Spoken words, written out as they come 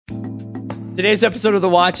Today's episode of The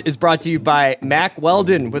Watch is brought to you by Mack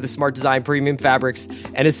Weldon. With a smart design, premium fabrics,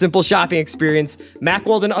 and a simple shopping experience, Mack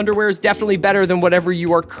Weldon underwear is definitely better than whatever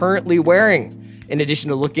you are currently wearing. In addition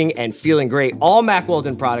to looking and feeling great, all Mack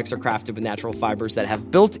Weldon products are crafted with natural fibers that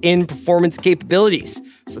have built-in performance capabilities,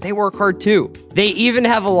 so they work hard too. They even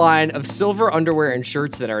have a line of silver underwear and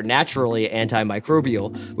shirts that are naturally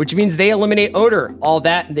antimicrobial, which means they eliminate odor. All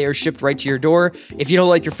that, and they are shipped right to your door. If you don't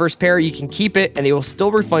like your first pair, you can keep it, and they will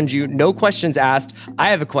still refund you. No questions asked. I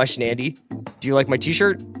have a question, Andy. Do you like my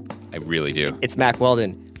t-shirt? I really do. It's Mack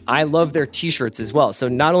Weldon. I love their t-shirts as well. So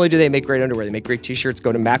not only do they make great underwear, they make great t-shirts.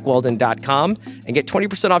 Go to MackWeldon.com and get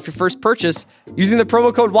 20% off your first purchase using the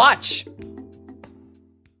promo code WATCH.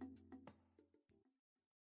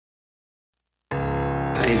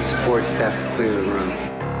 I need support staff to clear the room.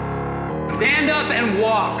 Stand up and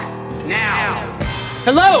walk now.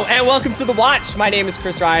 Hello and welcome to The Watch. My name is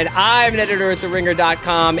Chris Ryan. I'm an editor at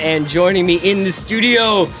TheRinger.com, and joining me in the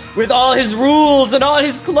studio with all his rules and all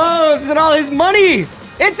his clothes and all his money,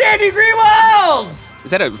 it's Andy Greenwald!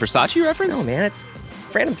 Is that a Versace reference? No, man, it's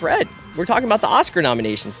Phantom Thread. We're talking about the Oscar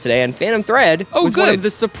nominations today, and Phantom Thread was one of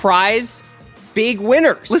the surprise big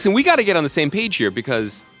winners. Listen, we got to get on the same page here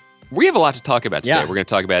because we have a lot to talk about today. Yeah. We're going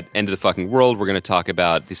to talk about End of the Fucking World. We're going to talk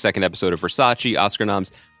about the second episode of Versace, Oscar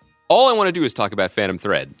noms. All I want to do is talk about Phantom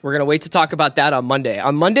Thread. We're going to wait to talk about that on Monday.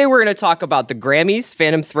 On Monday, we're going to talk about the Grammys,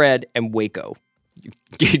 Phantom Thread, and Waco.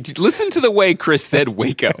 Listen to the way Chris said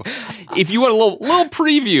Waco. If you want a little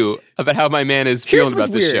preview about how my man is feeling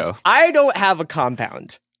about this show. I don't have a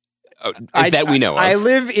compound. That we know of. I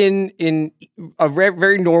live in a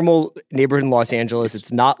very normal neighborhood in Los Angeles.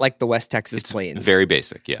 It's not like the West Texas Plains. Very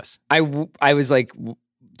basic, yes. I was like,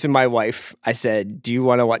 to my wife, I said, do you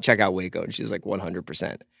want to check out Waco? And she's like,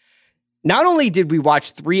 100%. Not only did we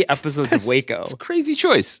watch 3 episodes of Waco. It's a crazy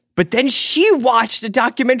choice. But then she watched a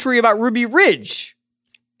documentary about Ruby Ridge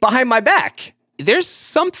behind my back. There's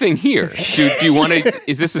something here. Do you want to?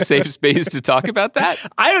 Is this a safe space to talk about that?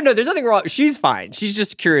 I don't know. There's nothing wrong. She's fine. She's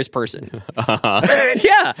just a curious person.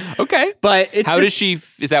 Yeah. Okay. But it's does she?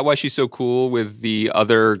 Is that why she's so cool with the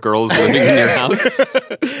other girls living in your house?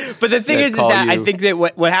 But the thing is that I think that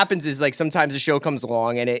what happens is like sometimes a show comes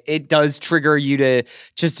along and it does trigger you to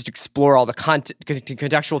just explore all the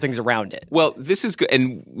contextual things around it. Well, this is good,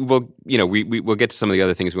 and we'll get to some of the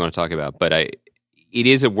other things we want to talk about, but it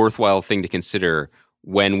is a worthwhile thing to consider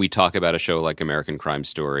when we talk about a show like American Crime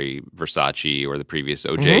Story, Versace, or the previous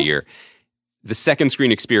OJ year. The second screen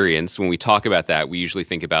experience, when we talk about that, we usually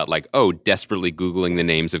think about desperately Googling the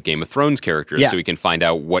names of Game of Thrones characters so we can find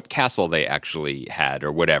out what castle they actually had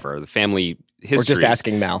or whatever, the family history. Or just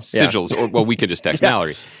asking Mal. Sigils, or we could just text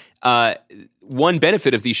Mallory. One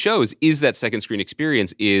benefit of these shows is that second screen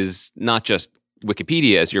experience is not just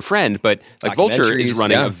Wikipedia as your friend, but like Vulture is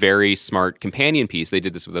running a very smart companion piece. They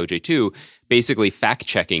did this with OJ too, basically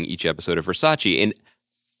fact-checking each episode of Versace. And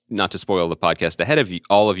not to spoil the podcast ahead of you,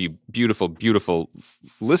 all of you beautiful, beautiful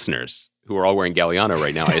listeners who are all wearing Galliano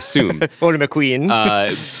right now, I assume. Oda McQueen.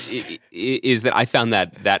 Is that I found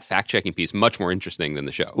that fact-checking piece much more interesting than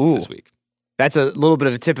the show this week. That's a little bit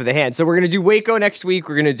of a tip of the hand. So we're going to do Waco next week.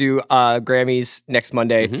 We're going to do Grammys next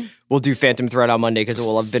Monday. Mm-hmm. We'll do Phantom Thread on Monday because it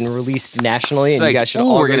will have been released nationally, and you guys should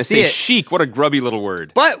all we're going to say it. chic. What a grubby little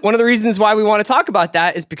word. But one of the reasons why we want to talk about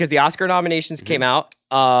that is because the Oscar nominations came out,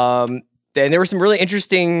 and there were some really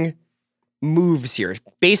interesting moves here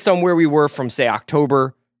based on where we were from, say,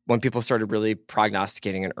 October, when people started really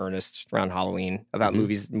prognosticating in earnest around Halloween about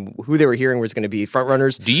movies, who they were hearing was going to be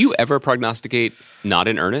frontrunners. Do you ever prognosticate not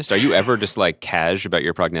in earnest? Are you ever just like cash about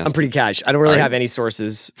your prognostication? I'm pretty cash. I don't really have any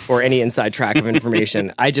sources or any inside track of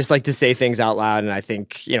information. I just like to say things out loud, and I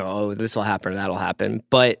think, this will happen or that'll happen.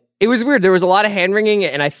 But it was weird. There was a lot of hand-wringing,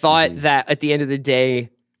 and I thought that at the end of the day,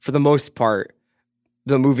 for the most part,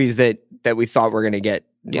 the movies that we thought were going to get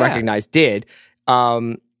recognized did.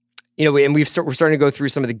 And we're starting to go through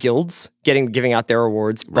some of the guilds giving out their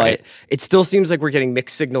awards, but it still seems like we're getting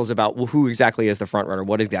mixed signals about who exactly is the front runner,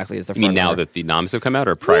 what exactly is the front runner. You mean now that the noms have come out,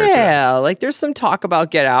 or prior to that? Yeah, like there's some talk about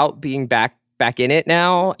Get Out being back in it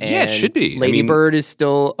now. And it should be. Lady Bird is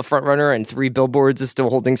still a front runner, and 3 Billboards is still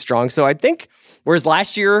holding strong. So I think, whereas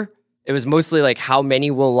last year it was mostly like how many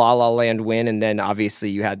will La La Land win, and then obviously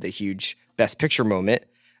you had the huge Best Picture moment.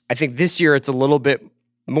 I think this year it's a little bit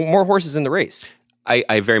more horses in the race.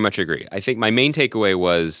 I very much agree. I think my main takeaway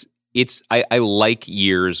was I like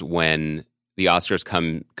years when the Oscars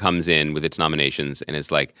comes in with its nominations and is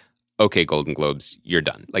like, okay, Golden Globes, you're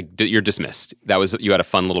done. Like you're dismissed. You had a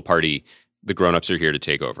fun little party. The grown-ups are here to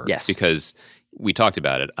take over. Yes. Because we talked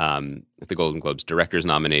about it. The Golden Globes directors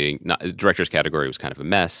category was kind of a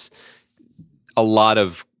mess. A lot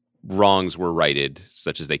of wrongs were righted,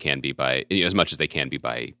 such as they can be by, as much as they can be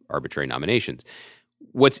by arbitrary nominations.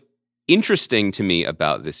 What's interesting to me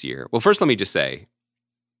about this year, well, first let me just say,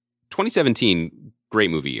 2017, great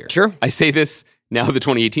movie year. Sure. I say this now that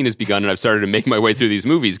 2018 has begun and I've started to make my way through these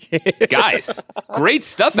movies. Guys, great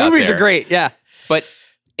stuff out there. Movies are great, yeah. But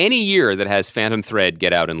any year that has Phantom Thread,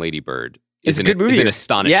 Get Out, and Lady Bird is a good movie. Is an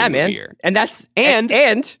astonishing movie year. And that's and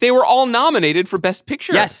they were all nominated for Best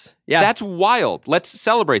Picture. Yes, yeah. That's wild. Let's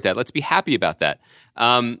celebrate that. Let's be happy about that.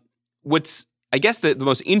 What's I guess the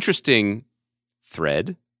most interesting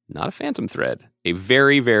thread, not a phantom thread, a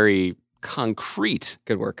very, very concrete,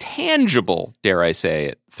 good work, tangible, dare I say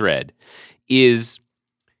it, thread, is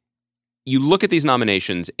you look at these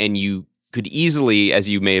nominations and you could easily, as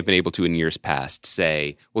you may have been able to in years past,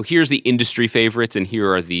 say, well, here's the industry favorites and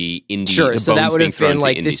here are the indie sure, so that would have been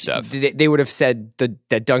like this, stuff. They would have said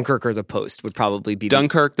that Dunkirk or The Post would probably be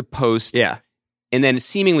Dunkirk, The Post. Yeah. And then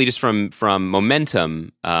seemingly just from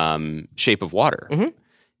momentum, Shape of Water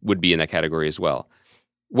would be in that category as well.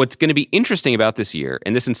 What's going to be interesting about this year,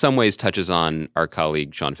 and this in some ways touches on our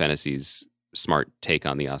colleague Sean Fennessy's smart take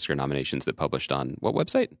on the Oscar nominations that published on what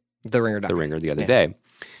website? The Ringer. The Ringer the other day.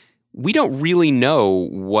 We don't really know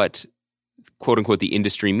what, quote unquote, the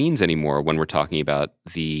industry means anymore when we're talking about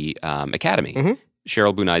the Academy.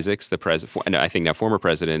 Cheryl Boone Isaacs, the president, I think now former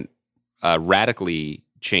president, radically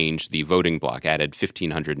changed the voting block, added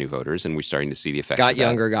 1,500 new voters, and we're starting to see the effects of that. Got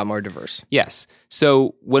younger, got more diverse. Yes.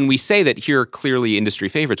 So when we say that here are clearly industry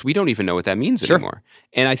favorites, we don't even know what that means anymore.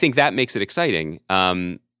 And I think that makes it exciting.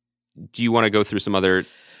 Do you want to go through some other...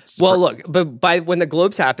 Well, look, but when the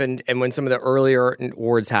Globes happened and when some of the earlier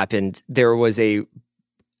awards happened, there was a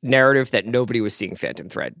narrative that nobody was seeing Phantom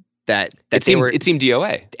Thread. It seemed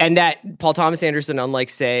DOA. And that Paul Thomas Anderson,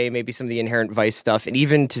 unlike, say, maybe some of the Inherent Vice stuff, and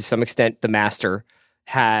even to some extent The Master,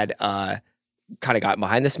 had kind of gotten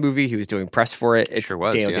behind this movie. He was doing press for it. It's sure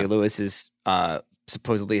was, Daniel Day-Lewis's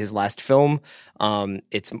supposedly his last film.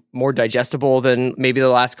 It's more digestible than maybe the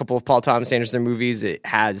last couple of Paul Thomas Anderson movies. It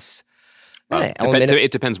has...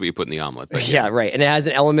 it depends what you put in the omelet. But yeah, right. And it has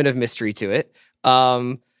an element of mystery to it.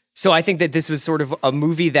 So I think that this was sort of a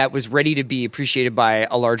movie that was ready to be appreciated by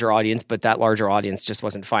a larger audience, but that larger audience just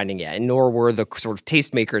wasn't finding it. And nor were the sort of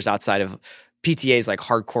tastemakers outside of PTAs, like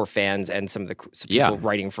hardcore fans and some people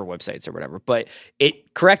writing for websites or whatever. But the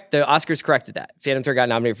Oscars corrected that. Phantom Thread got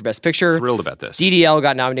nominated for Best Picture. Thrilled about this. DDL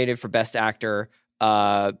got nominated for Best Actor.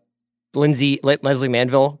 Leslie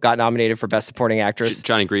Manville got nominated for Best Supporting Actress.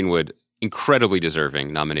 Johnny Greenwood, incredibly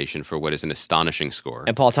deserving nomination for what is an astonishing score.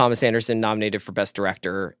 And Paul Thomas Anderson nominated for Best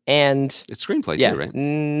Director and... It's screenplay too, right?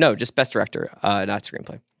 No, just Best Director, not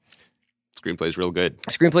screenplay. Screenplay's real good.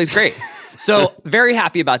 Screenplay's great. So very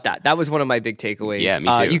happy about that. That was one of my big takeaways. Yeah,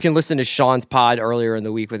 me too. You can listen to Sean's pod earlier in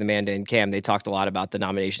the week with Amanda and Cam. They talked a lot about the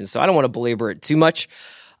nominations, so I don't want to belabor it too much.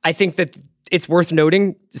 I think that it's worth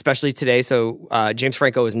noting, especially today. So James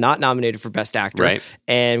Franco is not nominated for Best Actor. Right.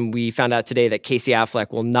 And we found out today that Casey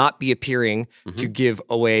Affleck will not be appearing to give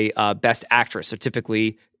away Best Actress. So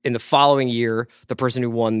typically in the following year, the person who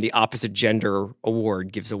won the opposite gender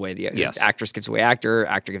award gives away the actress gives away actor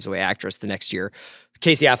gives away actress the next year.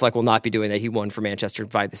 Casey Affleck will not be doing that. He won for Manchester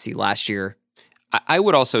by the Sea last year. I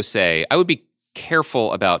would also say, I would be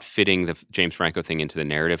careful about fitting the James Franco thing into the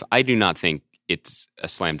narrative. I do not think it's a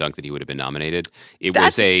slam dunk that he would have been nominated.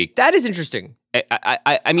 That is interesting.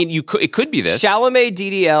 I mean, it could be this. Chalamet,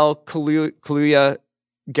 DDL, Kaluuya,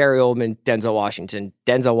 Gary Oldman, Denzel Washington.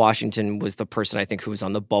 Denzel Washington was the person I think who was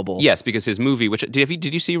on the bubble. Yes, because his movie, which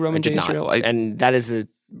did you see Roman J. Israel? And that is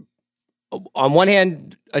on one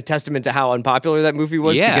hand a testament to how unpopular that movie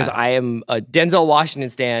was, because I am a Denzel Washington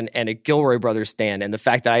stan and a Gilroy Brothers stan, and the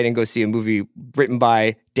fact that I didn't go see a movie written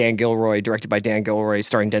by Dan Gilroy, directed by Dan Gilroy,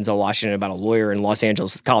 starring Denzel Washington about a lawyer in Los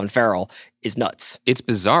Angeles with Colin Farrell is nuts. It's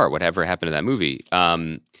bizarre whatever happened to that movie.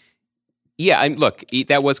 Look,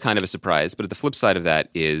 that was kind of a surprise, but the flip side of that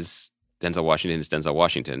is Denzel Washington is Denzel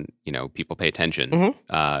Washington. You know, people pay attention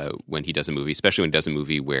when he does a movie, especially when he does a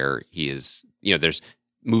movie where he is, there's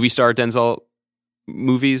movie star Denzel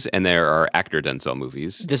movies and there are actor Denzel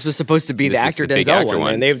movies. This was supposed to be the actor Denzel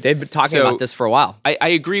one, and they've been talking about this for a while. I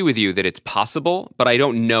agree with you that it's possible, but I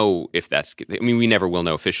don't know if that's... I mean, we never will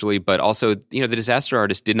know officially, but also, the Disaster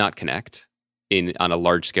Artist did not connect on a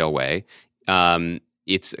large-scale way.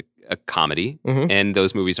 It's a comedy, and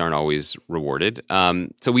those movies aren't always rewarded.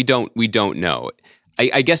 So we don't know.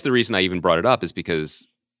 I guess the reason I even brought it up is because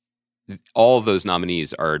all of those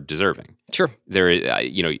nominees are deserving. Sure.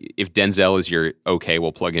 If Denzel is your okay,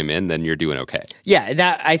 we'll plug him in, then you're doing okay. Yeah,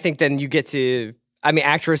 that I think then you get to I mean,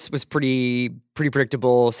 actress was pretty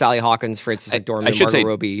predictable. Sally Hawkins, Frances McDormand, I should Margot say,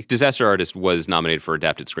 Robbie. Disaster Artist was nominated for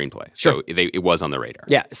adapted screenplay, so it was on the radar.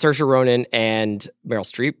 Yeah, Saoirse Ronan and Meryl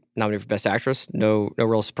Streep nominated for Best Actress. No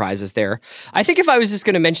real surprises there. I think if I was just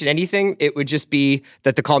going to mention anything, it would just be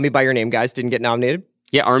that the Call Me by Your Name guys didn't get nominated.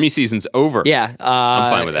 Yeah, Army season's over. Yeah,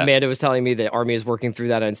 I'm fine with that. Amanda was telling me that Army is working through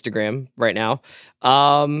that on Instagram right now,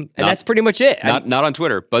 and that's pretty much it. Not on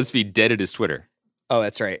Twitter. BuzzFeed deaded his Twitter. Oh,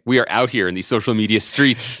 that's right. We are out here in these social media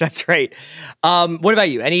streets. That's right. What about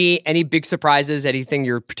you? Any big surprises? Anything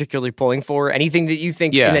you're particularly pulling for? Anything that you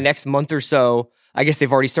think in the next month or so? I guess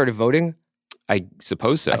they've already started voting. I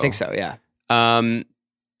suppose so. I think so. Yeah.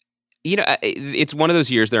 It's one of those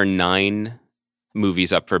years. There are 9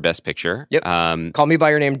 movies up for Best Picture. Yep. Call Me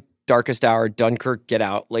by Your Name, Darkest Hour, Dunkirk, Get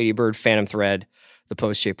Out, Lady Bird, Phantom Thread, The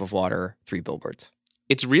Post, Shape of Water, 3 Billboards.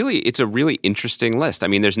 It's a really interesting list. I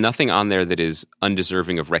mean, there's nothing on there that is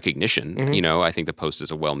undeserving of recognition. Mm-hmm. I think The Post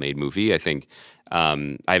is a well-made movie. I think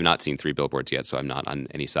I have not seen 3 Billboards yet, so I'm not on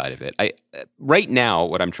any side of it. Right now,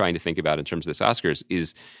 what I'm trying to think about in terms of this Oscars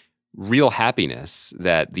is real happiness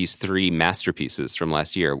that these 3 masterpieces from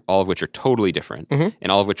last year, all of which are totally different,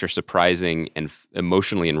 and all of which are surprising and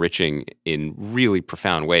emotionally enriching in really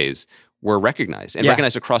profound ways, were recognized and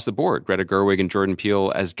recognized across the board. Greta Gerwig and Jordan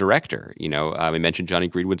Peele as director. I mentioned Johnny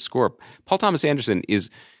Greenwood's score. Paul Thomas Anderson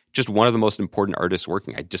is just one of the most important artists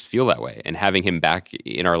working. I just feel that way. And having him back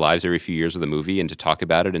in our lives every few years with a movie and to talk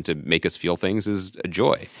about it and to make us feel things is a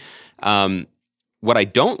joy. What I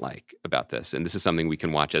don't like about this, and this is something we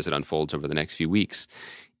can watch as it unfolds over the next few weeks,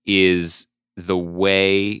 is the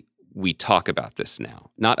way we talk about this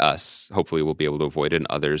now. Not us. Hopefully we'll be able to avoid it, and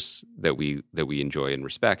others that we enjoy and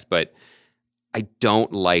respect. But I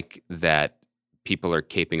don't like that people are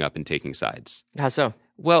caping up and taking sides. How so?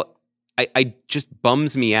 Well, I just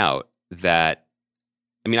bums me out that,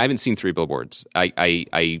 I mean, I haven't seen 3 Billboards.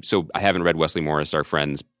 So I haven't read Wesley Morris, our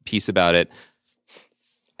friend's piece about it.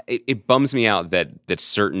 It bums me out that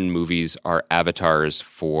certain movies are avatars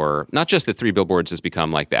for, not just that 3 Billboards has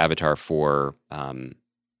become like the avatar for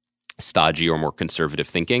stodgy or more conservative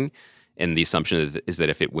thinking, and the assumption is that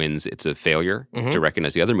if it wins, it's a failure to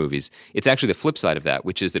recognize the other movies. It's actually the flip side of that,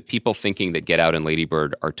 which is that people thinking that Get Out and Lady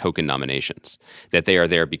Bird are token nominations, that they are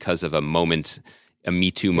there because of a moment, a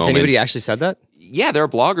Me Too moment. Has anybody actually said that? Yeah, there are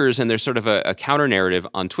bloggers, and there's sort of a counter narrative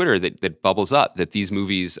on Twitter that bubbles up that these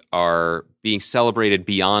movies are being celebrated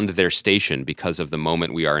beyond their station because of the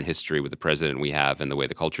moment we are in history with the president we have and the way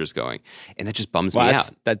the culture is going. And that just bums me out.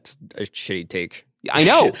 That's a shitty take. I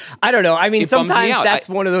know. I don't know. I mean, sometimes that's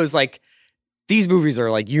one of those, like, these movies are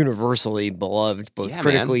like universally beloved, both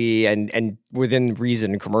critically and within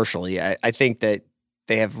reason commercially. I think that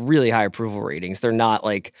they have really high approval ratings. They're not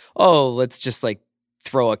like, oh, let's just like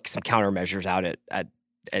throw some countermeasures out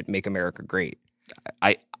at Make America Great.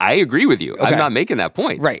 I agree with you. Okay. I'm not making that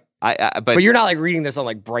point. Right. But you're not like reading this on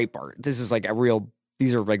like Breitbart. This is like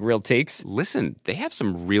these are like real takes. Listen, they have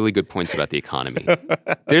some really good points about the economy.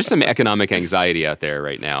 There's some economic anxiety out there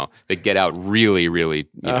right now that Get Out really, really,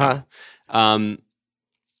 you know.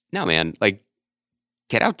 No, man, like,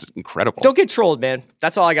 Get Out's incredible. Don't get trolled, man.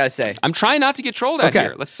 That's all I got to say. I'm trying not to get trolled out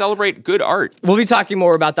here. Let's celebrate good art. We'll be talking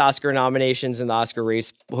more about the Oscar nominations and the Oscar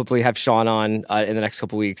race. We'll hopefully have Sean on in the next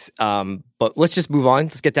couple weeks. But let's just move on.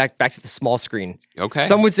 Let's get back to the small screen. Okay.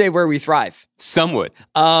 Some would say where we thrive. Some would.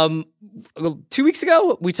 2 weeks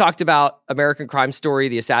ago, we talked about American Crime Story,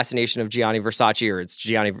 the assassination of Gianni Versace, or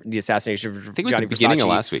the assassination of Gianni Versace. I think it was the beginning of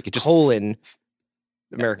last week. It just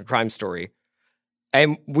American Crime Story.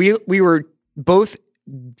 And we were both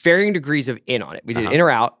varying degrees of in on it. We did in or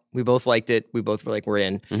out. We both liked it. We both were like, we're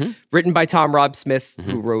in. Mm-hmm. Written by Tom Rob Smith,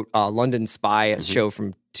 who wrote London Spy, a show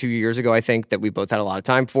from 2 years ago, I think, that we both had a lot of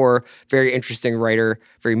time for. Very interesting writer,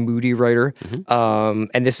 very moody writer.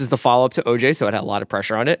 And this was the follow-up to OJ, so it had a lot of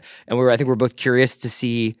pressure on it. And I think we're both curious to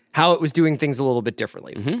see how it was doing things a little bit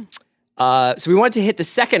differently. So we wanted to hit the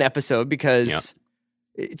second episode because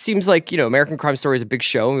it seems like, American Crime Story is a big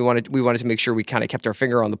show, and we wanted to make sure we kind of kept our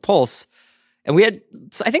finger on the pulse. And we had,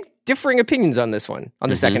 I think, differing opinions on this one,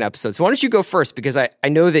 on the second episode. So why don't you go first? Because I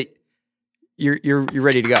know that you're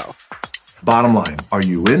ready to go. Bottom line, are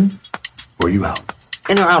you in or are you out?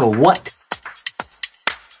 In or out of what?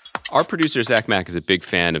 Our producer, Zach Mack, is a big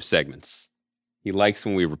fan of segments. He likes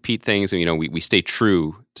when we repeat things, and we stay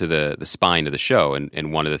true to the spine of the show.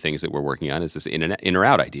 And one of the things that we're working on is this in or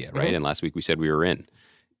out idea, right? And last week we said we were in.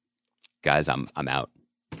 Guys, I'm out.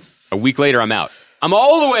 A week later, I'm out. I'm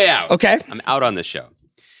all the way out. Okay. I'm out on this show.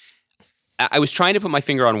 I was trying to put my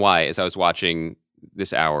finger on why as I was watching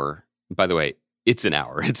this hour. By the way, it's an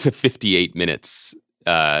hour. It's a 58 minutes,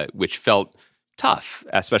 which felt tough,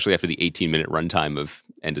 especially after the 18-minute runtime of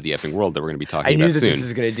End of the Effing World that we're going to be talking about soon. I knew that this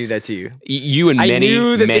was going to do that to you. You and many, I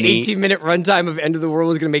knew that many, the 18-minute runtime of End of the World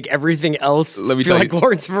was going to make everything else feel like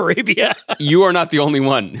Lawrence of Arabia. You are not the only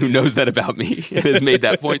one who knows that about me and has made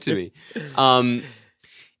that point to me.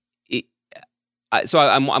 So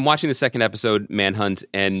I'm watching the second episode, Manhunt,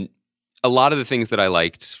 and a lot of the things that I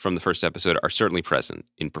liked from the first episode are certainly present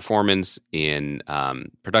in performance, in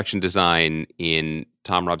production design, in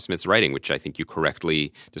Tom Rob Smith's writing, which I think you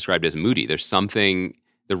correctly described as moody. There's something,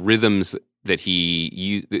 the rhythms that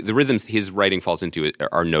the rhythms his writing falls into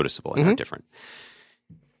are noticeable and are different.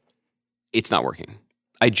 It's not working.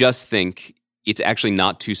 I just think it's actually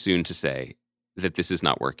not too soon to say that this is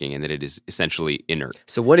not working and that it is essentially inert.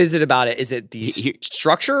 So what is it about it? Is it the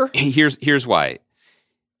structure? Here's why.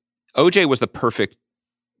 OJ was the perfect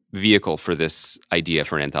vehicle for this idea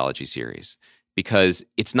for an anthology series, because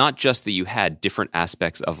it's not just that you had different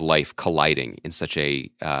aspects of life colliding in such a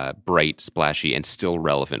bright, splashy, and still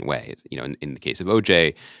relevant way. You know, in the case of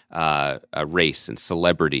OJ, race and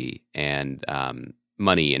celebrity and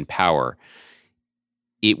money and power.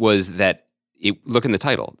 It was that. Look in the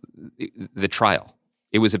title, the trial.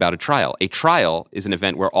 It was about a trial. A trial is an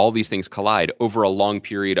event where all these things collide over a long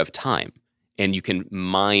period of time, and you can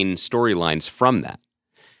mine storylines from that.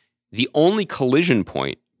 The only collision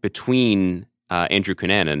point between Andrew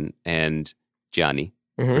Cunanan and Gianni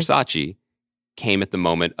Versace came at the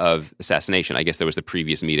moment of assassination. I guess there was the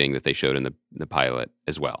previous meeting that they showed in the pilot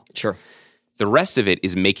as well. Sure. The rest of it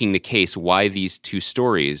is making the case why these two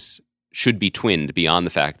stories should be twinned beyond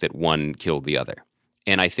the fact that one killed the other.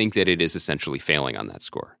 And I think that it is essentially failing on that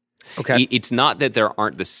score. Okay. It's not that there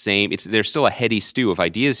aren't the same, there's still a heady stew of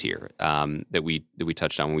ideas here that we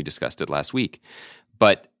touched on when we discussed it last week.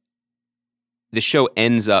 But the show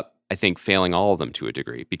ends up, I think, failing all of them to a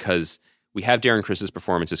degree, because we have Darren Criss's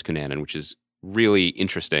performance as Cunanan, which is really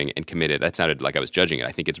interesting and committed. That sounded like I was judging it.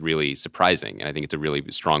 I think it's really surprising, and I think it's a really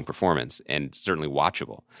strong performance and certainly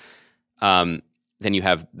watchable. Then you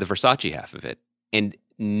have the Versace half of it. And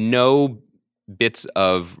no bits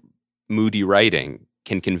of moody writing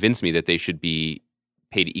can convince me that they should be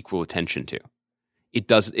paid equal attention to. It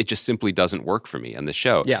just simply doesn't work for me on the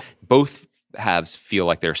show. Yeah. Both halves feel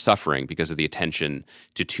like they're suffering because of the attention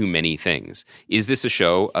to too many things. Is this a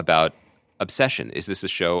show about obsession? Is this a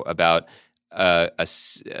show about a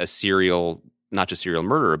serial, not just serial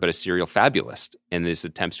murderer, but a serial fabulist and his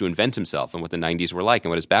attempts to invent himself and what the 90s were like and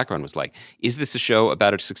what his background was like? Is this a show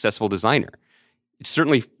about a successful designer? It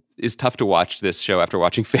certainly is tough to watch this show after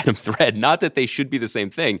watching Phantom Thread. Not that they should be the same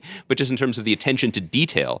thing, but just in terms of the attention to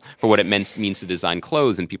detail for what it means to design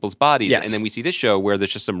clothes and people's bodies. Yes. And then we see this show where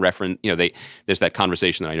there's just some reference, there's that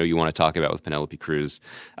conversation that I know you want to talk about with Penelope Cruz,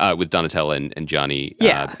 with Donatella and Johnny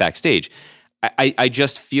backstage. I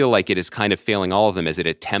just feel like it is kind of failing all of them as it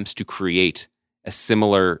attempts to create a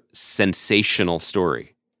similar sensational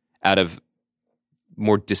story out of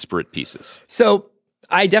more disparate pieces. So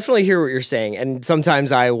I definitely hear what you're saying, and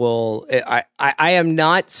sometimes I will. I am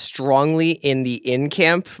not strongly in the in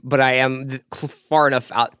camp, but I am far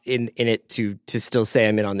enough out in it to still say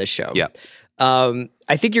I'm in on this show. Yeah.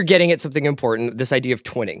 I think you're getting at something important, this idea of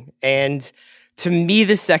twinning. And to me,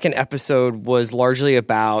 the second episode was largely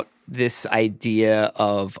about this idea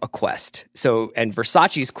of a quest. So, and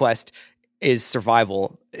Versace's quest is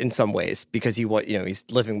survival in some ways because he's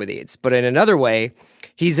living with AIDS. But in another way,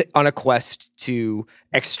 he's on a quest to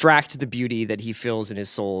extract the beauty that he feels in his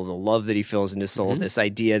soul, the love that he feels in his soul, this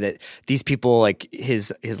idea that these people, like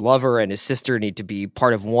his lover and his sister, need to be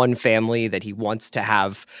part of one family, that he wants to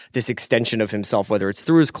have this extension of himself, whether it's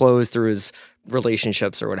through his clothes, through his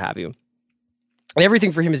relationships, or what have you. And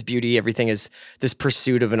everything for him is beauty. Everything is this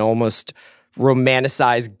pursuit of an almost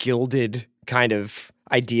romanticized, gilded kind of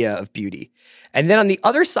idea of beauty. And then on the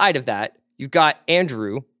other side of that, you've got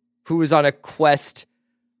Andrew, who is on a quest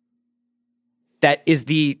that is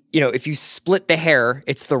if you split the hair,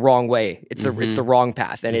 it's the wrong way. It's the wrong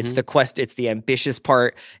path. And it's the quest, it's the ambitious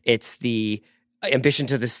part, it's the ambition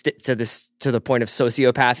to the point of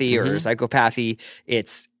sociopathy or psychopathy.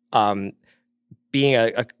 It's being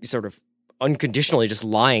a sort of unconditionally just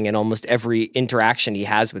lying in almost every interaction he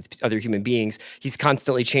has with other human beings. He's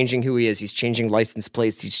constantly changing who he is. He's changing license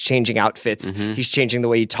plates. He's changing outfits. He's changing the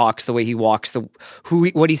way he talks, the way he walks,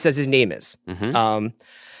 what he says his name is.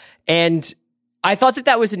 And I thought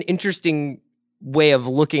that was an interesting way of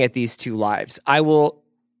looking at these two lives. I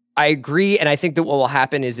agree, and I think that what will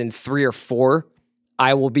happen is in 3 or 4,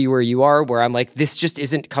 I will be where you are, where I'm like, this just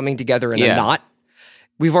isn't coming together in a knot.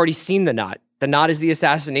 We've already seen the knot. The knot is the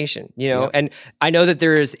assassination, and I know that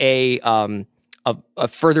there is a a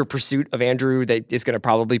further pursuit of Andrew that is going to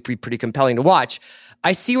probably be pretty compelling to watch.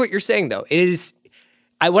 I see what you're saying, though.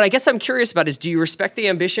 What I guess I'm curious about is, do you respect the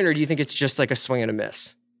ambition, or do you think it's just like a swing and a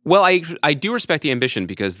miss? Well, I do respect the ambition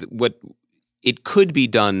because it could be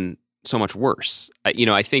done so much worse.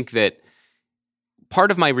 I think that part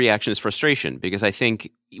of my reaction is frustration because I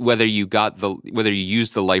think whether you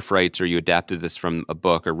used the life rights or you adapted this from a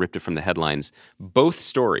book or ripped it from the headlines, both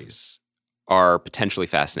stories are potentially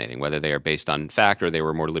fascinating, whether they are based on fact or they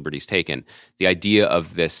were more liberties taken. The idea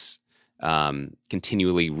of this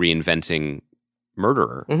continually reinventing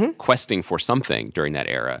murderer questing for something during that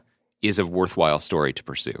era is a worthwhile story to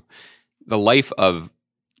pursue. The life of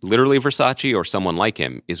literally Versace or someone like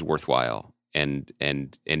him is worthwhile and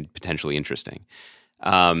potentially interesting.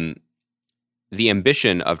 The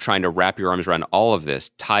ambition of trying to wrap your arms around all of this,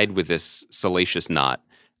 tied with this salacious knot,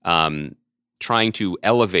 trying to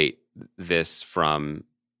elevate this from,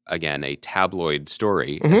 again, a tabloid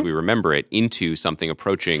story, as we remember it, into something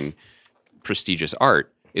approaching prestigious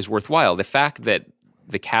art is worthwhile. The fact that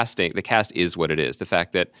the cast is what it is, the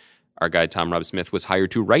fact that our guy Tom Rob Smith was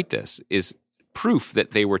hired to write this is proof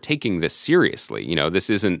that they were taking this seriously. This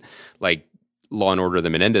isn't like Law and Order, the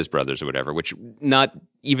Menendez brothers or whatever, which not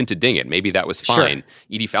even to ding it. Maybe that was fine.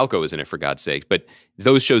 Sure. Edie Falco was in it, for God's sake. But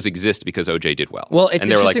those shows exist because OJ did well. Well, it's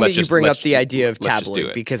interesting that you bring up the idea of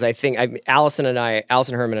tabloid because I think Allison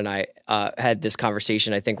Herman and I had this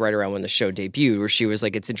conversation, I think, right around when the show debuted, where she was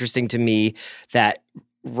like, it's interesting to me that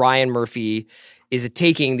Ryan Murphy is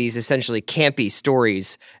taking these essentially campy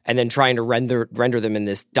stories and then trying to render them in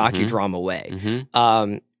this docudrama way.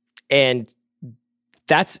 And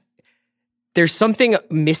there's something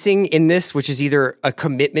missing in this, which is either a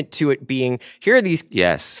commitment to it being, here are these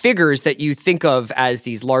figures that you think of as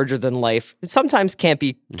these larger than life, sometimes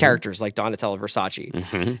campy characters like Donatella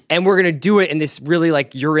Versace. And we're going to do it in this really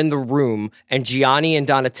like you're in the room and Gianni and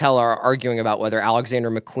Donatella are arguing about whether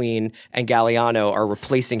Alexander McQueen and Galliano are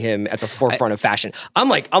replacing him at the forefront of fashion.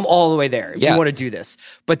 I'm all the way there if you want to do this.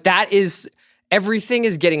 But everything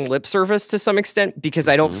is getting lip service to some extent because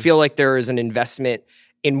I don't feel like there is an investment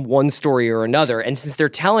in one story or another. And since they're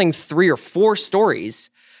telling 3 or 4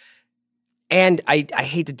 stories, and I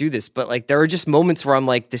hate to do this, but like there are just moments where I'm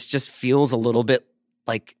like, this just feels a little bit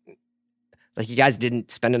like you guys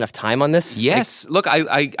didn't spend enough time on this. Yes. Look,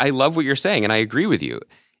 I love what you're saying, and I agree with you.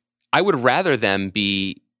 I would rather them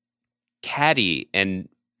be catty and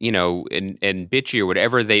bitchy or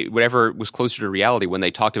whatever was closer to reality when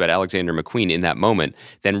they talked about Alexander McQueen in that moment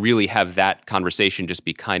than really have that conversation just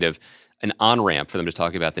be kind of an on-ramp for them to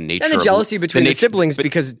talk about the nature and the jealousy between the siblings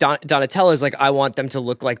because Donatella is like, I want them to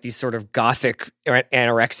look like these sort of gothic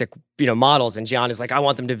anorexic models, and Gian is like, I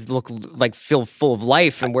want them to look like feel full of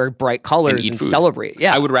life and wear bright colors and celebrate.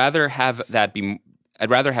 Yeah, I would rather have that be.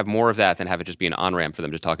 I'd rather have more of that than have it just be an on-ramp for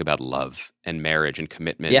them to talk about love and marriage and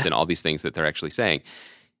commitment and all these things that they're actually saying.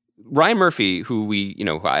 Ryan Murphy, who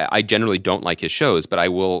I generally don't like his shows, but I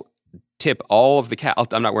will tip all of the cap.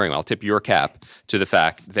 I'm not wearing one. I'll tip your cap to the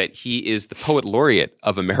fact that he is the poet laureate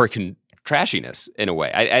of American trashiness in a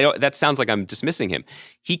way. I don't, that sounds like I'm dismissing him.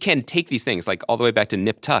 He can take these things like all the way back to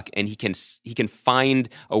Nip Tuck, and he can find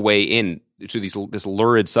a way in to this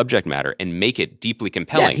lurid subject matter and make it deeply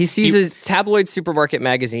compelling. Yeah, he sees a tabloid supermarket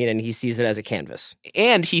magazine and he sees it as a canvas.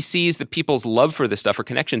 And he sees that people's love for this stuff or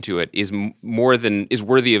connection to it is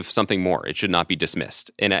worthy of something more. It should not be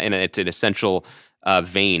dismissed. And it's an essential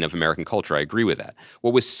vein of American culture. I agree with that.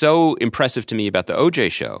 What was so impressive to me about the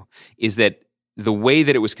OJ show is that the way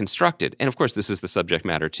that it was constructed, and of course this is the subject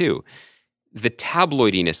matter too, the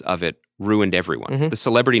tabloidiness of it ruined everyone. The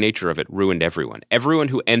celebrity nature of it ruined everyone. Everyone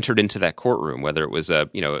who entered into that courtroom, whether it was a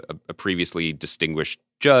previously distinguished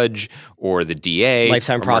judge or the DA,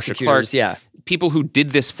 lifetime prosecutors, people who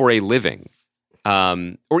did this for a living,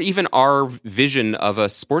 or even our vision of a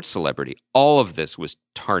sports celebrity, all of this was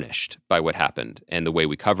tarnished by what happened and the way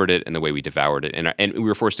we covered it and the way we devoured it, and we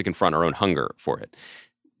were forced to confront our own hunger for it.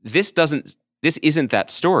 This isn't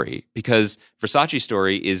that story, because Versace's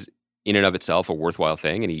story is in and of itself a worthwhile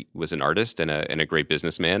thing, and he was an artist and a great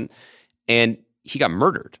businessman, and he got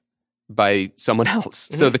murdered by someone else.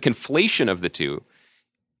 So the conflation of the two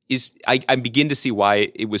is, I begin to see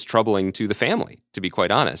why it was troubling to the family, to be quite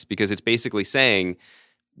honest, because it's basically saying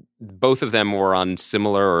both of them were on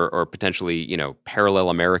similar or potentially parallel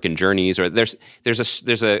American journeys, or there's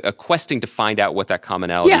a questing to find out what that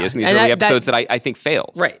commonality is in these early episodes that I think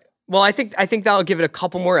fails. Right. Well, I think that'll give it a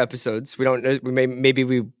couple more episodes. We don't know. Maybe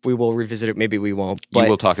we will revisit it. Maybe we won't. But you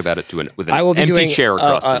will talk about it with an empty chair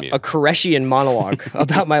across from you. A Koreshian monologue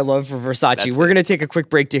about my love for Versace. We're going to take a quick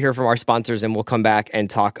break to hear from our sponsors, and we'll come back and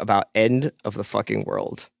talk about End of the Fucking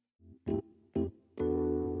World.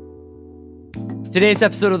 Today's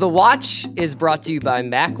episode of The Watch is brought to you by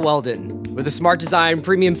Mack Weldon. With a smart design,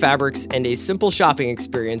 premium fabrics, and a simple shopping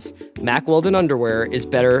experience, Mack Weldon underwear is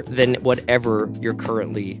better than whatever you're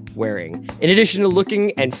currently wearing. In addition to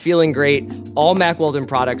looking and feeling great, all Mack Weldon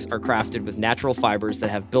products are crafted with natural fibers that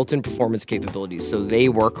have built-in performance capabilities, so they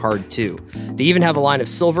work hard too. They even have a line of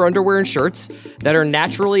silver underwear and shirts that are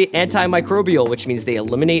naturally antimicrobial, which means they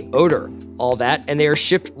eliminate odor. All that, and they are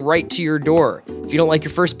shipped right to your door. If you don't like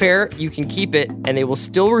your first pair, you can keep it, and they will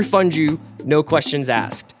still refund you, no questions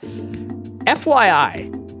asked.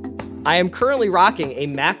 FYI, I am currently rocking a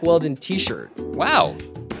Mack Weldon t-shirt. Wow.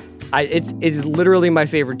 It is literally my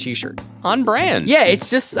favorite t-shirt. On brand. Yeah, it's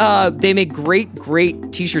just, they make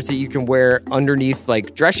great t-shirts that you can wear underneath,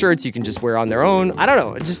 like, dress shirts. You can just wear on their own. I don't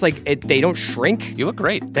know. It's just, like, they don't shrink. You look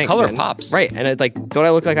great. Thanks, Color man. pops. Right, and don't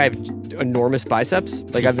I look like I have enormous biceps?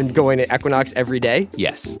 Like, I've been going to Equinox every day?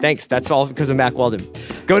 Yes. Thanks. That's all because of Mack Weldon.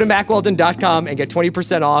 Go to MackWeldon.com and get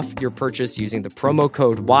 20% off your purchase using the promo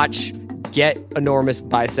code WATCH. Get enormous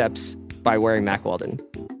biceps by wearing Mack Weldon.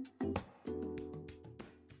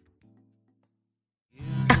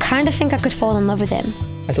 I kind of think I could fall in love with him.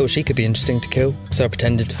 I thought she could be interesting to kill, so I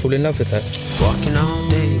pretended to fall in love with her. Walking all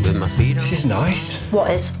day with my feet on. This is nice.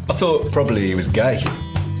 What is? I thought probably he was gay.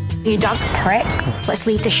 Your dad's a prick. Let's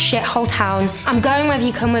leave this shithole town. I'm going whether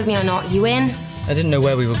you come with me or not. You in? I didn't know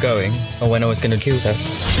where we were going, or when I was going to kill her.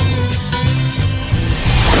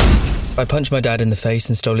 I punched my dad in the face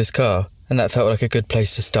and stole his car, and that felt like a good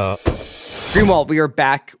place to start. Greenwald, we are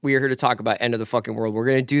back. We are here to talk about End of the Fucking World. We're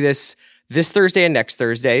going to do this Thursday and next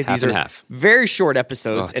Thursday. Half These and are half. very short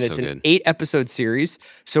episodes, and it's so an good. 8-episode series.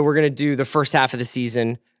 So we're going to do the first half of the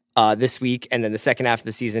season this week, and then the second half of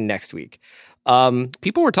the season next week.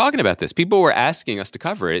 People were talking about this. People were asking us to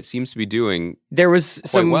cover it. It seems to be doing There was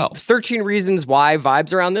some well. 13 reasons why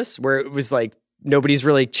vibes around this, where it was like nobody's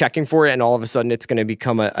really checking for it, and all of a sudden it's going to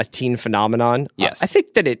become a teen phenomenon. Yes. I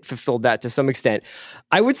think that it fulfilled that to some extent.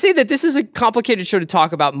 I would say that this is a complicated show to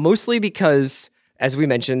talk about, mostly because, as we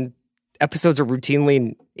mentioned, episodes are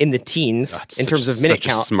routinely in the teens in terms of minute such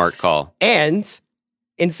count. a smart call. And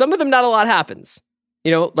in some of them, not a lot happens.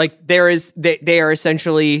 You know, like they are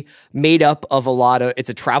essentially made up of it's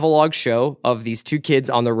a travelogue show of these two kids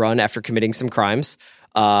on the run after committing some crimes.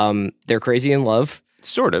 They're crazy in love.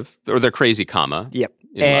 Sort of. Or they're crazy, comma. Yep.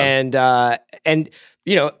 in love. And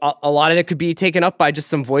you know, a lot of it could be taken up by just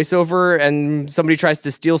some voiceover, and somebody tries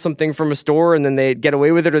to steal something from a store, and then they get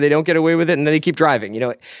away with it, or they don't get away with it, and then they keep driving. You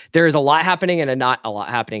know, there is a lot happening and not a lot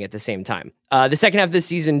happening at the same time. The second half of the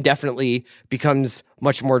season definitely becomes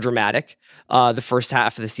much more dramatic. The first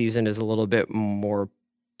half of the season is a little bit more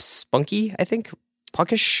spunky, I think,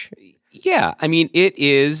 punkish. Yeah. I mean, it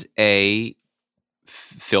is a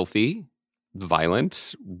filthy,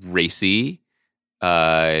 violent, racy,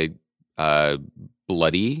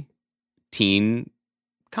 bloody teen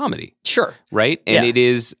comedy. Sure. Right? And Yeah. it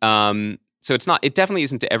is so it definitely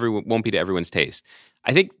isn't to everyone, won't be to everyone's taste.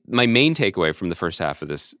 I think my main takeaway from the first half of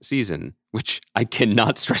this season, which I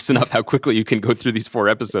cannot stress enough how quickly you can go through these 4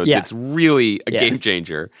 episodes. Yeah. It's really a Yeah. game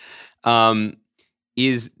changer.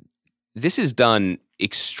 Is this is done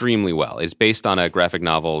extremely well. It's based on a graphic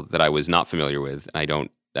novel that I was not familiar with. I don't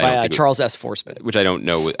By think Charles S. Forsman. which I don't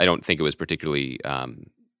know. I don't think it was particularly.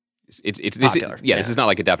 It's Popular, yeah. yeah. This is not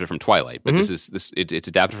like adapted from Twilight, but Mm-hmm. it's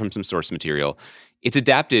adapted from some source material. It's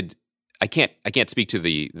adapted. I can't speak to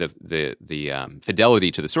the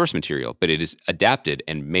fidelity to the source material, but it is adapted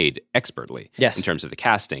and made expertly. Yes. In terms of the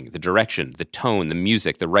casting, the direction, the tone, the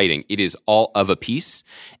music, the writing, it is all of a piece.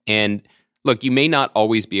 And look, you may not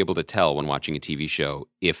always be able to tell when watching a TV show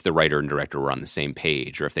if the writer and director were on the same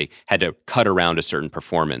page, or if they had to cut around a certain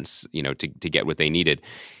performance, you know, to get what they needed.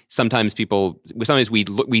 Sometimes we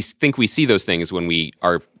think we see those things when we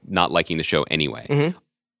are not liking the show anyway. Mm-hmm.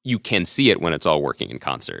 You can see it when it's all working in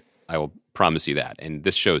concert. I will promise you that. And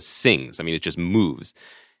this show sings. I mean, it just moves.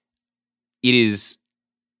 It is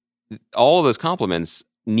all of those compliments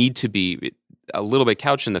need to be a little bit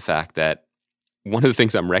couched in the fact that one of the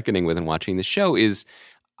things I'm reckoning with in watching the show is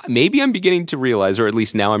maybe I'm beginning to realize, or at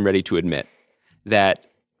least now I'm ready to admit, that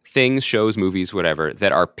things, shows, movies, whatever,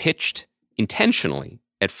 that are pitched intentionally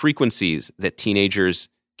at frequencies that teenagers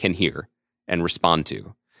can hear and respond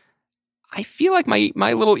to, I feel like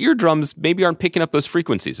my little eardrums maybe aren't picking up those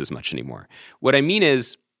frequencies as much anymore. What I mean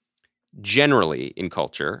is, generally in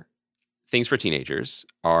culture, things for teenagers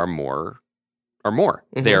are more.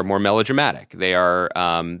 Mm-hmm. They are more melodramatic. They are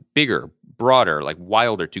bigger, broader, like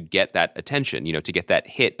wilder to get that attention, you know, to get that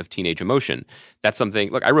hit of teenage emotion. That's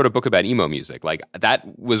something, look, I wrote a book about emo music. Like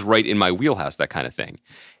that was right in my wheelhouse, that kind of thing.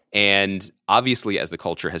 And obviously, as the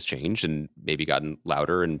culture has changed and maybe gotten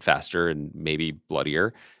louder and faster and maybe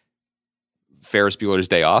bloodier, Ferris Bueller's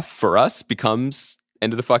Day Off for us becomes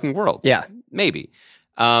end of the fucking world. Yeah. Maybe.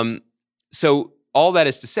 So all that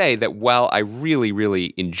is to say that while I really,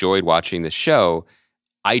 really enjoyed watching this show,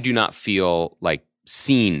 I do not feel like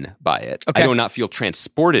seen by it. Okay. I do not feel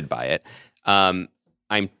transported by it. I'm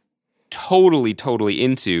totally, totally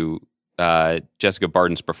into Jessica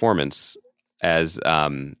Barden's performance as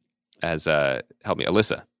Alyssa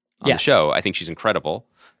on the show. I think she's incredible.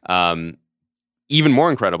 Even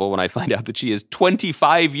more incredible when I find out that she is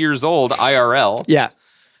 25 years old IRL. Yeah.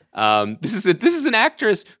 This is an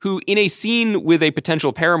actress who, in a scene with a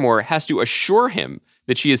potential paramour, has to assure him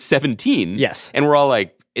that she is 17. Yes. And we're all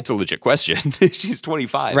like, it's a legit question. She's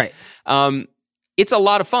 25. Right. It's a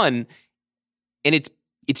lot of fun, and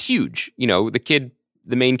it's huge. You know, the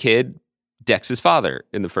main kid, Dex's father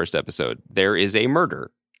in the first episode. There is a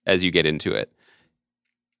murder as you get into it.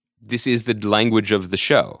 This is the language of the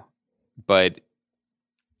show, but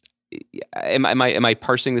am I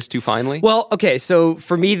parsing this too finely? Well, okay, so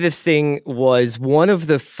for me, this thing was one of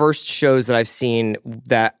the first shows that I've seen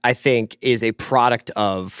that I think is a product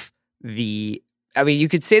of the. I mean, you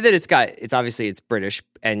could say that it's obviously it's British,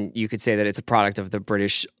 and you could say that it's a product of the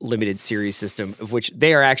British limited series system, of which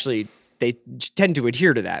they tend to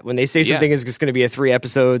adhere to that. When they say something is just going to be 3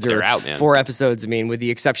 episodes or 4 episodes, I mean, with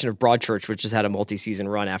the exception of Broadchurch, which has had a multi-season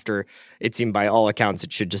run after it seemed by all accounts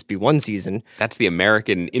it should just be 1 season. That's the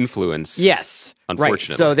American influence. Yes.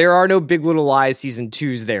 Unfortunately. Right. So there are no Big Little Lies season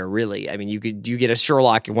 2s there, really. I mean, you get a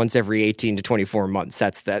Sherlock once every 18 to 24 months.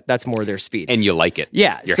 That's more their speed. And you like it.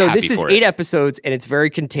 Yeah. You're so happy this is for 8 it. episodes, and it's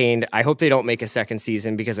very contained. I hope they don't make a second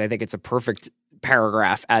season because I think it's a perfect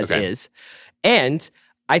paragraph as is. And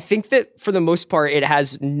I think that for the most part, it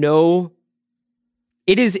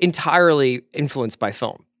is entirely influenced by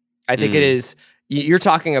film. I think it is, you're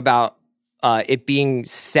talking about it being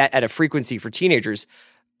set at a frequency for teenagers.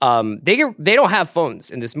 They don't have phones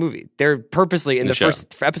in this movie. They're purposely in the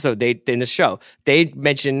first episode. In the show, they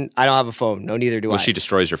mention, I don't have a phone. No, neither do I. She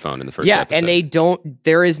destroys her phone in the first episode. And they don't,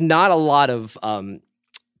 there is not a lot of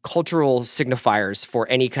cultural signifiers for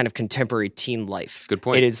any kind of contemporary teen life. Good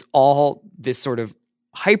point. It is all this sort of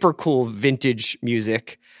hyper cool vintage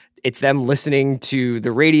music. It's them listening to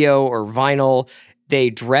the radio or vinyl. They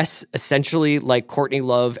dress essentially like Courtney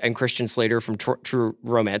Love and Christian Slater from True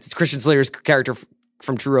Romance. It's Christian Slater's character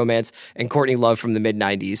from True Romance and Courtney Love from the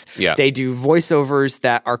mid-90s. Yeah. They do voiceovers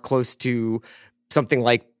that are close to something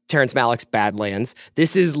like Terrence Malick's Badlands.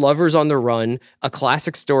 This is Lovers on the Run, a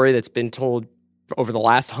classic story that's been told over the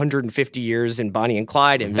last 150 years in Bonnie and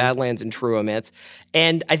Clyde and Badlands and True Romance.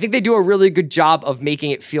 And I think they do a really good job of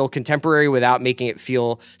making it feel contemporary without making it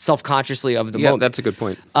feel self-consciously of the moment. Yeah, that's a good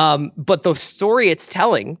point. But the story it's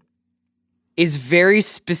telling is very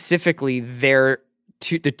specifically the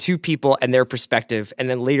two people and their perspective. And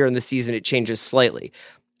then later in the season, it changes slightly.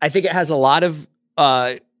 I think it has a lot of,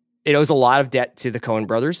 it owes a lot of debt to the Coen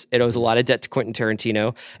brothers. It owes a lot of debt to Quentin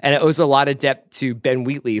Tarantino. And it owes a lot of debt to Ben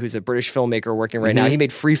Wheatley, who's a British filmmaker working right now. He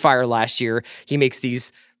made Free Fire last year. He makes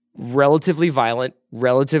these relatively violent,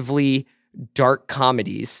 relatively dark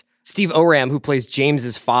comedies. Steve Oram, who plays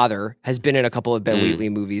James's father, has been in a couple of Ben Wheatley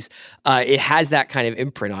movies. It has that kind of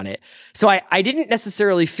imprint on it. So I didn't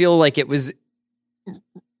necessarily feel like it was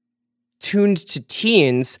tuned to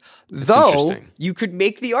teens, though you could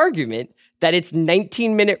make the argument that its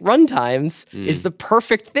 19-minute runtimes is the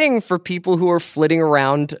perfect thing for people who are flitting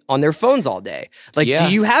around on their phones all day. Like,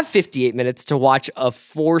 do you have 58 minutes to watch a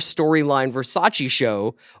 4-storyline Versace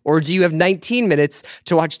show, or do you have 19 minutes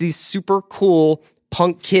to watch these super cool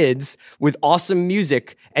punk kids with awesome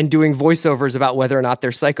music and doing voiceovers about whether or not they're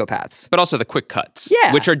psychopaths? But also the quick cuts,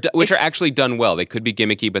 which are actually done well. They could be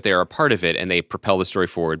gimmicky, but they are a part of it, and they propel the story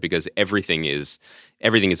forward because everything is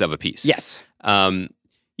of a piece. Yes.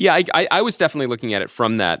 Yeah, I was definitely looking at it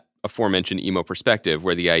from that aforementioned emo perspective,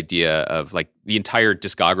 where the idea of like the entire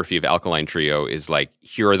discography of Alkaline Trio is like,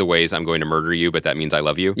 here are the ways I'm going to murder you, but that means I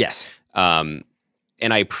love you. Yes. And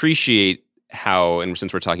I appreciate how, and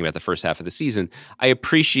since we're talking about the first half of the season, I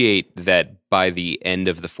appreciate that by the end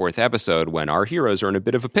of the 4th episode, when our heroes are in a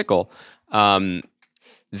bit of a pickle,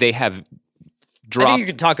 they have dropped. I think you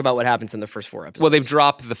could talk about what happens in the first 4 episodes. Well, they've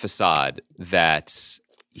dropped the facade that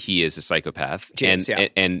he is a psychopath, James,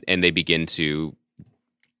 and they begin to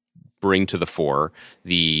bring to the fore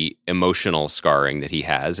the emotional scarring that he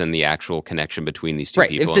has and the actual connection between these two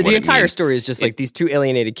people. If the entire story is just like these two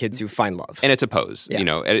alienated kids who find love. And it's a pose,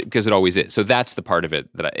 because it always is. So that's the part of it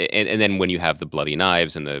that and then when you have the bloody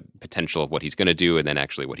knives and the potential of what he's going to do and then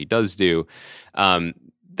actually what he does do,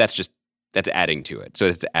 that's just that's adding to it. So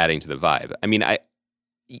it's adding to the vibe. I mean,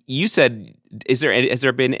 you said, has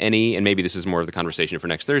there been any, and maybe this is more of the conversation for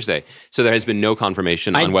next Thursday, so there has been no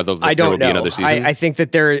confirmation on whether there will be another season? I think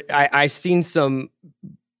that I've seen some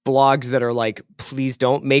blogs that are like, please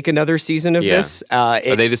don't make another season of this. Are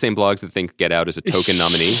they the same blogs that think Get Out is a token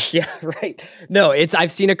nominee? Yeah, right. No,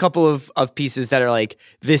 I've seen a couple of pieces that are like,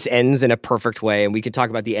 this ends in a perfect way, and we can talk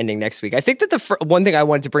about the ending next week. I think that the one thing I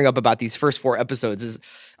wanted to bring up about these first 4 episodes is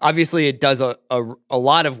obviously it does a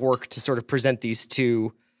lot of work to sort of present these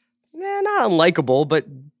two, not unlikable, but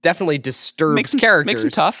definitely disturbed characters. Makes them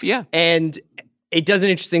tough, yeah. And it does an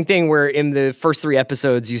interesting thing where in the first 3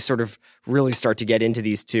 episodes, you sort of really start to get into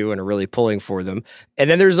these two and are really pulling for them. And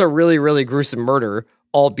then there's a really, really gruesome murder,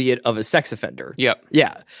 albeit of a sex offender. Yep.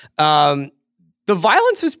 Yeah. The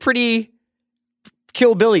violence was pretty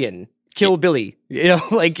Kill Billy. You know,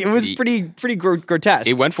 like it was pretty grotesque.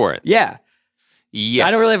 It went for it. Yeah. Yes.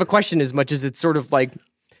 I don't really have a question as much as it's sort of like,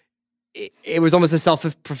 it was almost a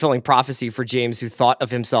self-fulfilling prophecy for James, who thought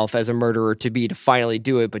of himself as a murderer to finally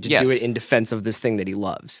do it, but to do it in defense of this thing that he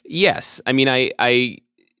loves. Yes. I mean, I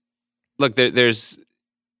look, there's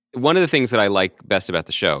one of the things that I like best about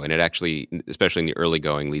the show, and it actually, especially in the early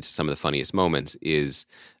going, leads to some of the funniest moments, is,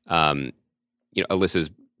 Alyssa's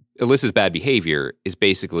bad behavior is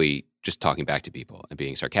basically just talking back to people and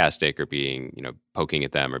being sarcastic or being, poking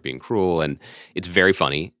at them or being cruel. And it's very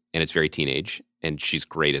funny and it's very teenage, and she's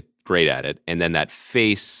great at it. And then that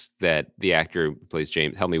face that the actor who plays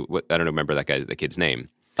James, help me, I don't remember the kid's name.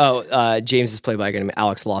 Oh, James is played by a guy named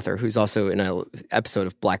Alex Lothar, who's also in an episode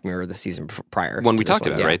of Black Mirror the season prior. One we talked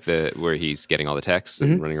about, right? Where he's getting all the texts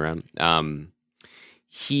and running around.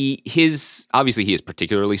 He is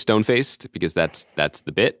particularly stone-faced because that's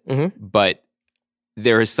the bit. Mm-hmm. But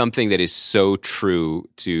there is something that is so true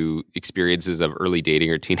to experiences of early dating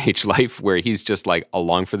or teenage life where he's just like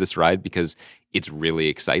along for this ride because it's really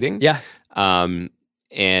exciting. Yeah.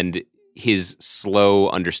 And his slow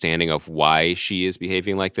understanding of why she is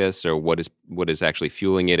behaving like this or what is actually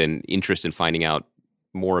fueling it and interest in finding out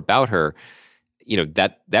more about her,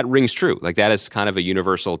 that rings true. Like that is kind of a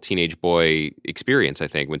universal teenage boy experience, I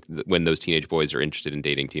think, when those teenage boys are interested in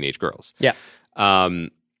dating teenage girls. Yeah.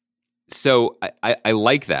 So I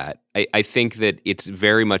like that. I think that it's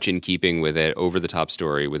very much in keeping with an over-the-top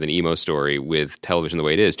story, with an emo story, with television the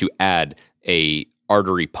way it is, to add a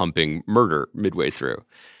artery-pumping murder midway through.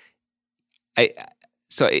 This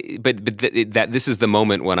is the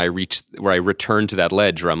moment when I return to that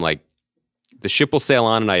ledge where I'm like, the ship will sail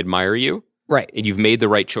on and I admire you. Right. And you've made the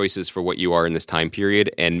right choices for what you are in this time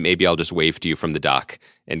period, and maybe I'll just wave to you from the dock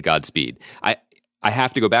and Godspeed. I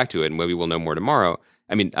have to go back to it, and maybe we'll know more tomorrow.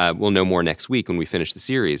 I mean, we'll know more next week when we finish the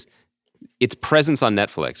series. Its presence on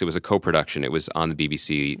Netflix, it was a co-production. It was on the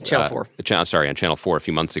BBC. Channel 4. On Channel 4 a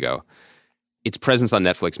few months ago. Its presence on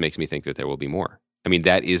Netflix makes me think that there will be more. I mean,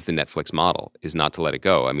 that is the Netflix model, is not to let it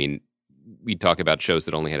go. I mean, we talk about shows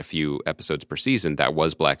that only had a few episodes per season. That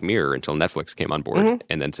was Black Mirror until Netflix came on board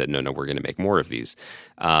and then said, no, we're going to make more of these.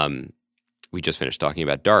 We just finished talking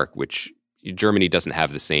about Dark, which Germany doesn't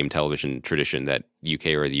have the same television tradition that UK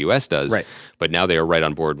or the US does. Right. But now they are right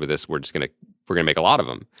on board with this. We're going to make a lot of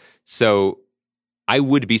them. So I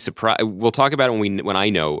would be surprised. We'll talk about it when I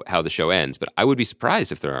know how the show ends, but I would be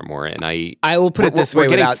surprised if there are more. And I will put it this way: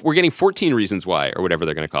 we're getting 14 reasons why, or whatever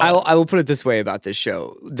they're going to call it. I will put it this way about this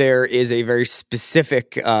show: there is a very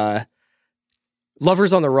specific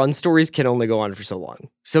lovers on the run stories can only go on for so long.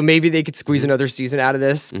 So maybe they could squeeze another season out of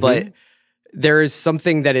this, but there is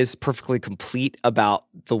something that is perfectly complete about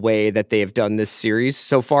the way that they have done this series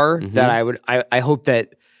so far that I hope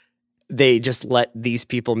that they just let these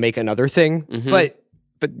people make another thing. But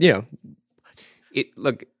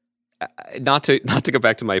look, not to go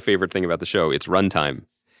back to my favorite thing about the show, it's runtime.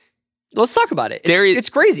 Let's talk about it. It's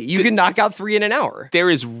crazy. You can knock out 3 in an hour.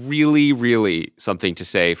 There is really, really something to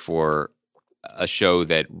say for a show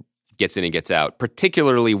that gets in and gets out,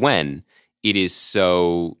 particularly when it is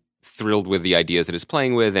so thrilled with the ideas that it's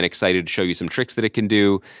playing with and excited to show you some tricks that it can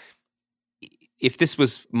do. If this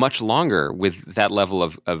was much longer with that level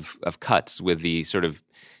of cuts, with the sort of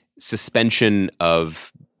suspension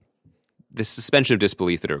of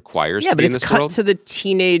disbelief that it requires to be in this world. Yeah, but it's cut to the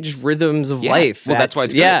teenage rhythms of life. Well, that's why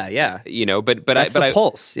it's great. Yeah. But that's the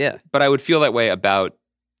pulse, yeah. But I would feel that way about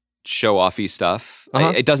show-offy stuff.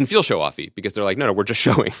 It doesn't feel show-offy because they're like, no, we're just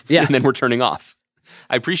showing. Yeah. And then we're turning off.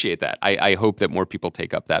 I appreciate that. I hope that more people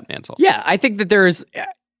take up that mantle. Yeah, I think that there's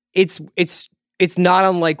it's not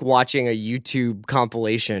unlike watching a YouTube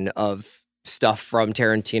compilation of stuff from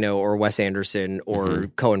Tarantino or Wes Anderson or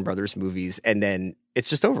Coen Brothers movies and then it's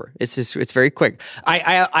just over. It's very quick.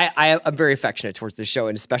 I'm very affectionate towards this show,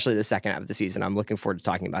 and especially the second half of the season. I'm looking forward to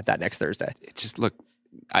talking about that next Thursday. Look,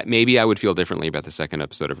 maybe I would feel differently about the second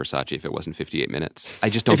episode of Versace if it wasn't 58 minutes. I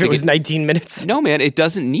just don't think if it was 19 minutes. No, man, it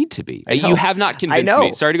doesn't need to be. You have not convinced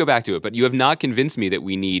me. Sorry to go back to it, but you have not convinced me that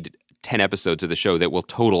we need 10 episodes of the show that will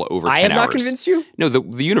total over 10 hours. I have not convinced you? No,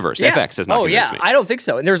 the universe, FX has not convinced me. I don't think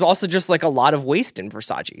so. And there's also just like a lot of waste in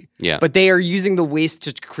Versace. Yeah. But they are using the waste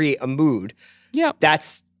to create a mood. Yeah.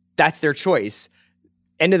 That's their choice.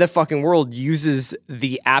 End of the fucking world uses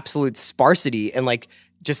the absolute sparsity and like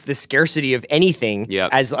just the scarcity of anything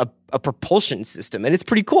as a propulsion system. And it's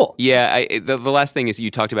pretty cool. Yeah. The last thing is you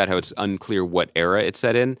talked about how it's unclear what era it's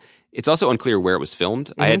set in. It's also unclear where it was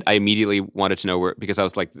filmed. Mm-hmm. I immediately wanted to know where, because I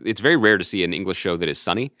was like, it's very rare to see an English show that is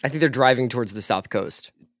sunny. I think they're driving towards the South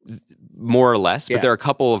Coast. More or less. But there are a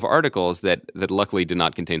couple of articles that luckily did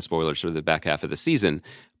not contain spoilers for the back half of the season.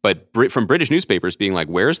 But from British newspapers being like,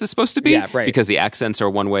 where is this supposed to be? Yeah, right. Because the accents are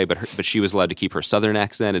one way, but she was allowed to keep her Southern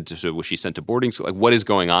accent. And so was she sent to boarding school? Like, what is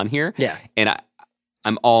going on here? Yeah. And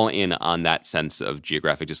I'm all in on that sense of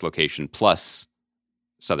geographic dislocation plus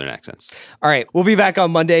Southern accents. All right. We'll be back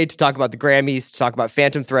on Monday to talk about the Grammys, to talk about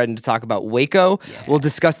Phantom Thread, and to talk about Waco. Yeah. We'll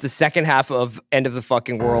discuss the second half of End of the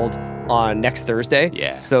Fucking World on next Thursday.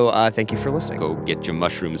 Yeah. So thank you for listening. Go get your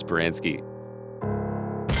mushrooms, Baranski.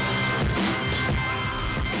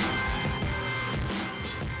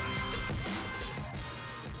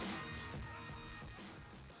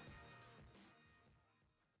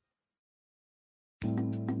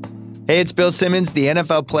 Hey, it's Bill Simmons. The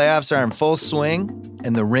NFL playoffs are in full swing,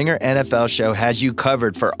 and the Ringer NFL show has you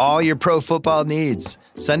covered for all your pro football needs.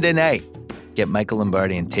 Sunday night, get Michael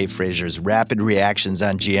Lombardi and Tate Frazier's rapid reactions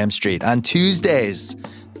on GM Street. On Tuesdays,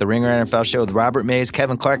 the Ringer NFL show with Robert Mays,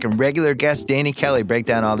 Kevin Clark, and regular guest Danny Kelly break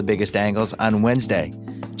down all the biggest angles. On Wednesday,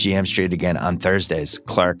 GM Street again. On Thursdays,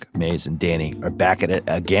 Clark, Mays, and Danny are back at it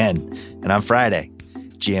again. And on Friday,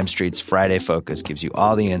 GM Street's Friday Focus gives you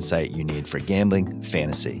all the insight you need for gambling,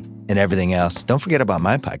 fantasy, and everything else. Don't forget about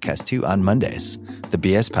my podcast, too, on Mondays. The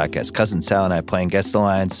BS Podcast, Cousin Sal and I playing Guest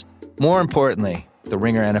Alliance. More importantly, the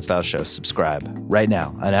Ringer NFL show. Subscribe right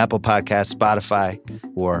now on Apple Podcasts, Spotify,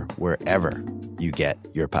 or wherever you get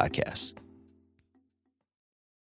your podcasts.